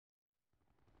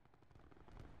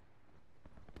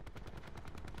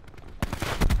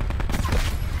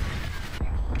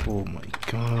Oh my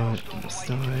god, almost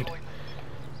died.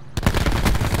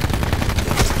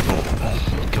 Oh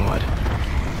my god.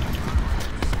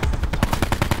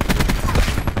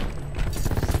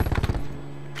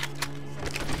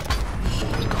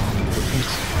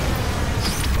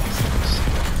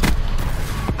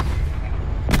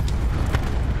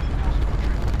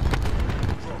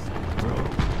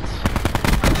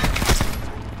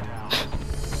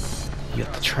 You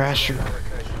got the trasher.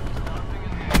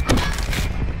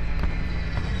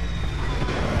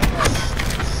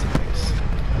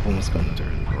 I've almost gotten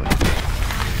dirty, but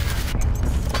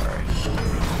alright.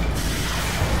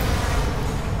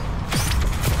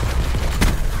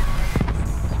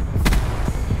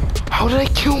 How did I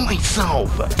kill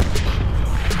myself?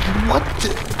 What the,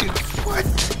 dude,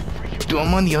 what? Dude,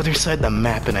 I'm on the other side of the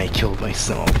map and I killed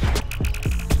myself.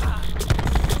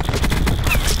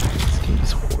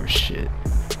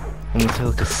 I'm gonna tell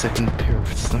like a second pair of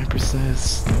sniper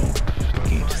says. No, the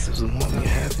game just doesn't want me to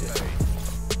have it.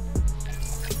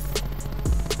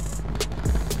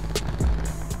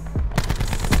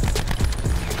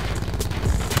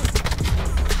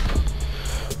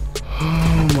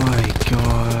 Oh my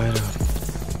god.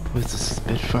 What is this,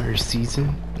 Spitfire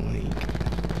season? Like,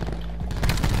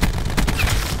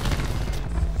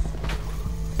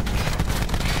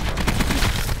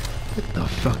 get the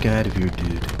fuck out of here,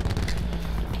 dude.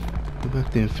 Go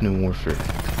back to Infinite Warfare.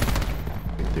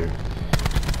 Right there.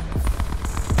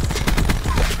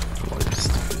 Oh, you're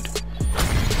stupid.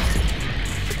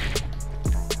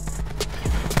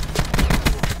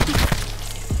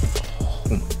 Oh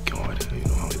my god, I don't even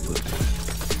know how he lived that.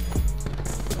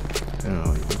 I don't know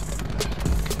how he lived that.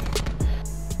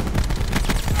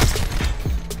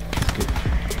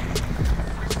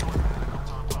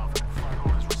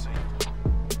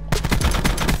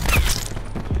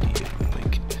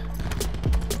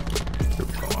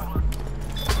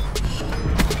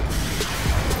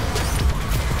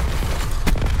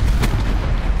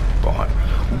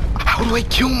 How do I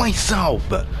kill myself?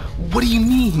 What do you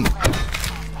mean?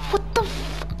 What the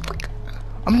fuck?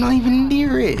 I'm not even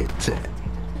near it.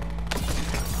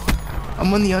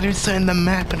 I'm on the other side of the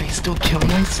map and I still kill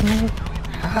myself?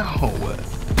 How?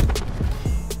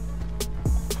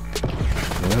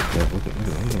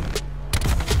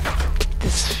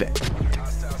 This fit.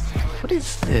 What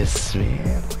is this,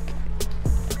 man?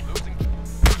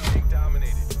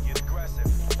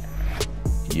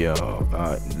 Yo,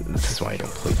 this is why I don't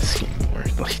play this game more.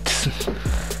 Like,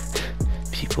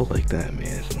 people like that,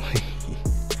 man. Like,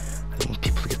 I don't want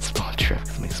people to get spawn trapped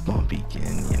with my spawn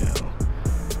beacon, you know.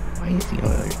 Why is he on the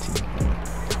other team?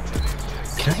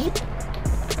 Can I?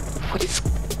 What is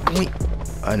going?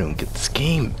 I don't get this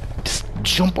game. Just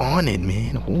jump on it,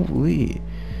 man. Holy.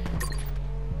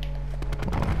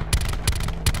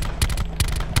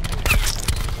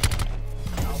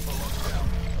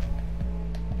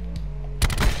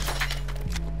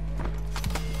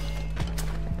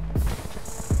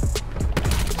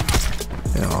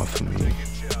 Off of me.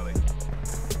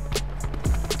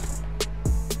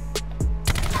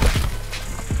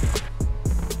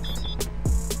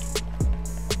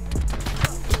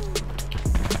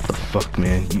 What the fuck,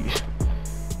 man? You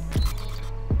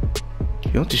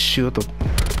don't just shoot the.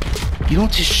 You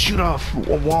don't just shoot off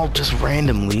a wall just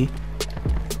randomly.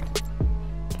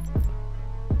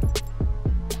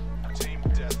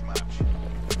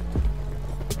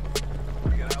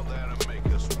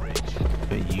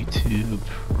 YouTube,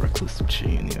 Reckless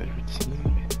G and the other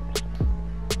team.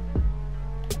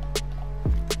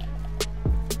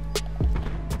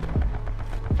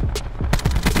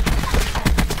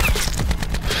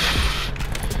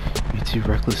 YouTube,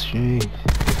 Reckless G.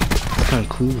 It's kind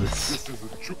of clueless. This is a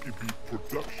Chuki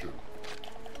production.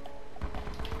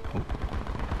 Oh.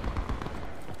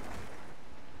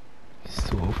 He's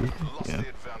still over? Yeah.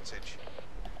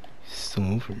 He's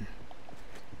still over.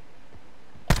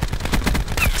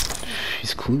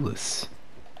 He's clueless.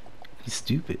 He's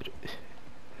stupid.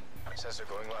 Sensor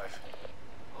going live.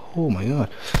 Oh my god.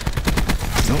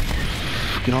 Nope.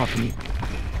 Get off me.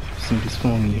 Somebody's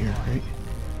following me here, right?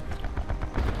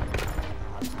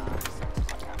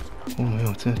 Oh my god,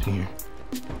 what's happening here?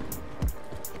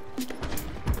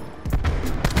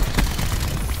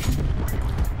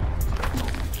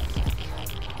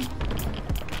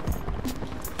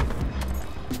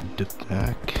 Dip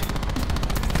back.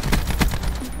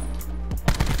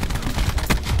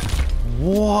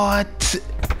 What?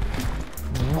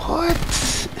 What?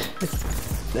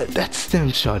 That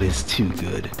stem shot is too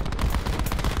good.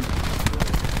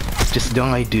 Just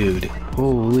die, dude.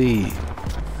 Holy.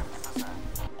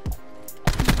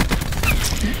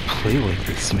 Play like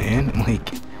this, man.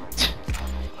 Like,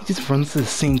 you just runs to the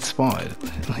same spot.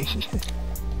 Like, is it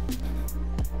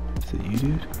you,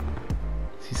 dude?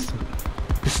 Is he still...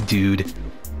 This dude.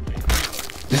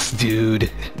 This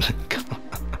dude.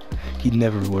 He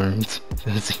never learns,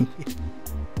 does he?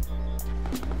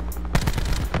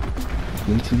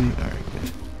 Into me? Alright,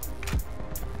 good.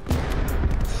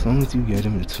 As long as you get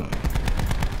him, it's fine.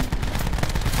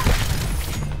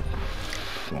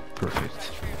 Oh,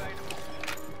 perfect.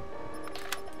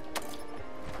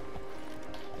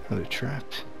 Oh, they're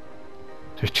trapped.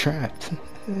 They're trapped.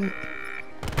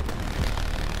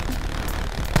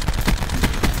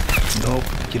 Nope,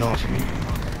 get off me.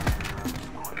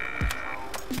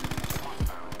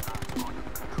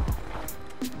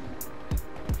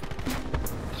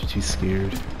 You're too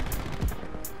scared.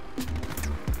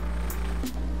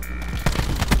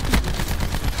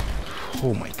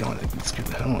 Oh my god, that dude scared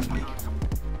the hell out of me.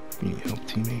 You need help,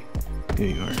 teammate? There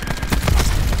you are.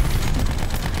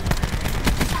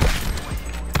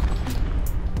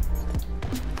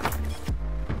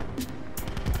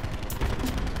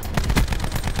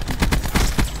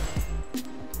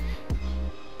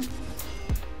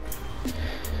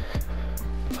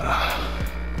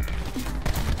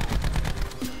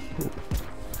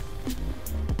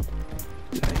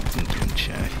 He's in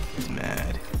chat. He's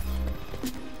mad.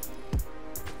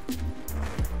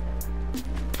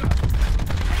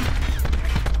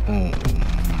 Oh my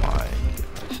god.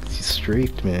 He's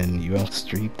strafed, man. You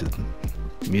out-strafed him.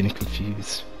 You made him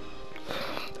confused.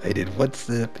 I did one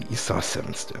step, you saw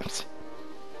 7 steps.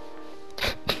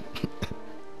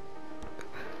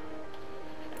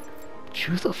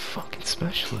 You're the fucking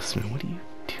specialist, man. What are you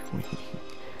doing?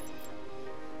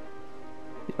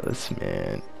 Yo, this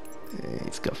man,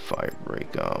 he's got fire break.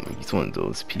 He's one of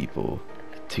those people.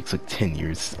 It takes like 10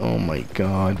 years. Oh my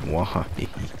god, why? What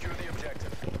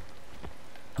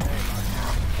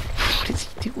is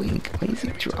he doing? Why is he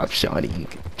drop shotting?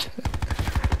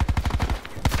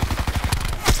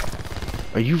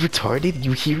 Are you retarded?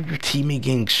 You hear your teammate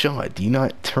getting shot. Do you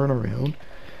not turn around?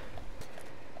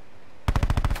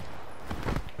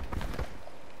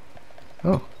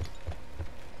 Oh.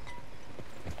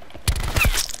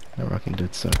 I'm rocking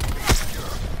dead side.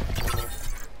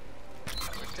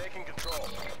 We're taking control.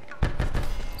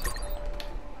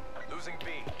 Losing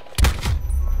B.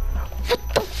 What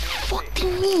the fuck do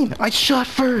you mean? I shot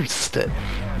first!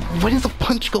 Why does a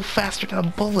punch go faster than a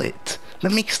bullet?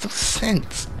 That makes no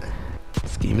sense.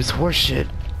 This game is horseshit.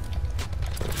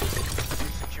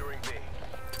 Securing B.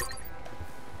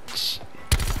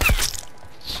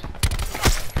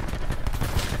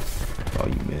 Oh,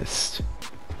 you missed.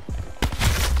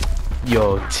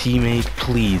 Yo, teammate,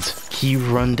 please. Can you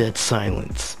run dead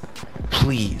silence?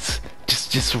 Please.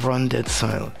 Just run dead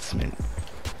silence, man.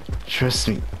 Trust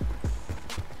me.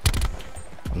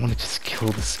 I wanna just kill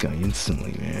this guy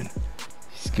instantly, man.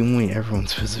 He's giving away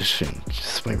everyone's position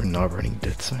just by not running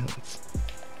dead silence.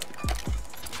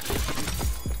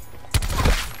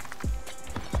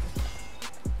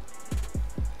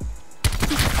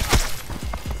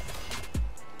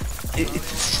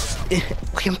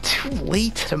 Like, I'm too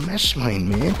late to mesh mine,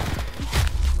 man.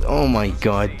 Oh my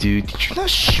god, dude. Did you not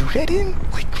shoot at him?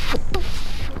 Like, what the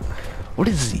what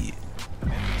is he?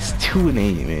 He's 2-8,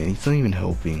 man. He's not even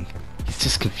helping. He's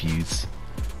just confused.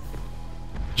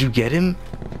 Did you get him?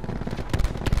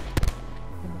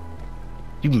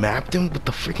 You mapped him with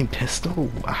the freaking pistol?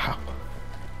 Wow.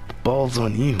 The ball's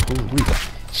on you. Holy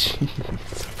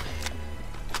jeez.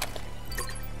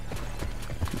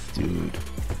 This dude.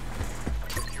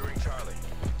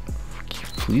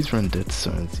 Please run dead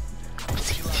silence. What's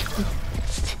he doing?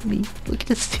 It's Timmy. Look at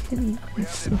this Timmy.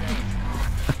 He's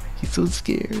so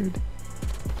scared.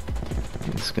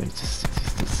 This guy's just, is he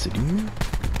still sitting here?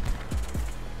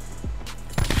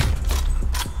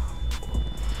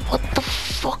 What the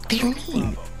fuck do you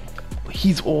mean?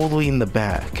 He's all the way in the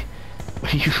back.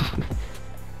 Are you...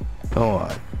 Hold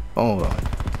on. Hold on.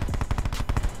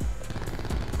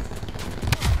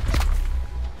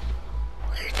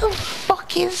 Where the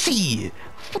fuck is he?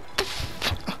 What the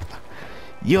fuck?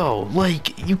 Yo,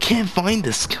 like, you can't find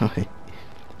this guy.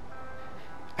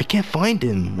 I can't find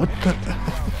him. What the...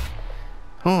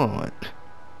 Hold on.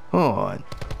 Hold on.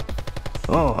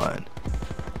 Hold on.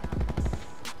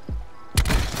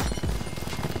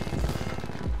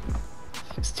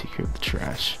 Let's take care of the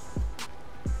trash.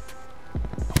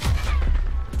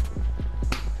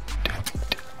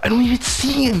 I don't even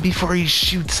see him before he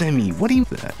shoots at me. What do you...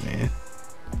 that, man?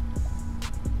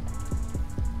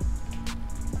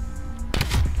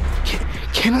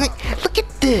 Can I... Look at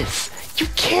this! You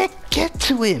can't get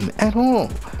to him at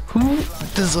all! Who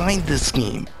designed this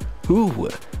game? Who?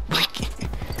 Like...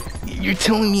 You're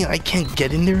telling me I can't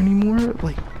get in there anymore?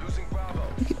 Like, Losing Bravo.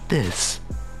 look at this.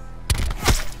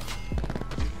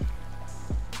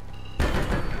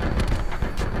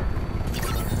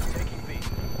 Taking B.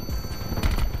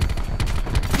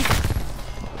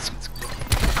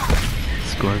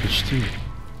 It's garbage too.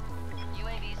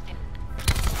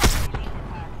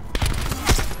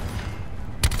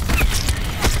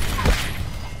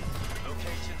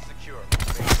 Location secure.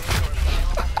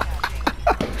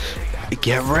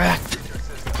 Get wrecked.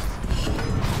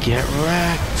 Get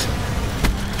wrecked.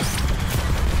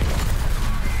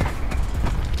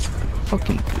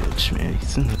 Fucking bitch, man.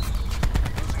 He's in the...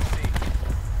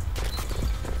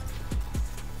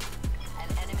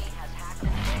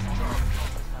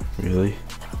 Really?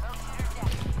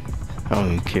 I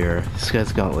don't even care. This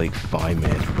guy's got like 5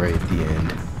 men right at the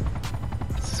end.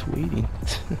 Just waiting.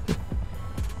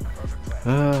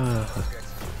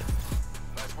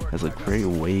 That's a great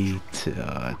way to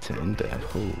end that.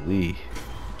 Holy.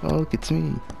 Oh, look, it's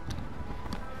me.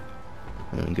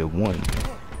 I'm gonna get 1, 2,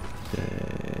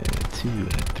 and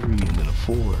a 3, and then a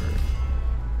 4.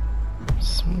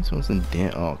 Someone's in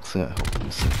damn. Oh, 'cause that helped me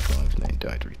 5, and I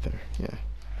died right there. Yeah.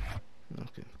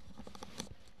 Okay.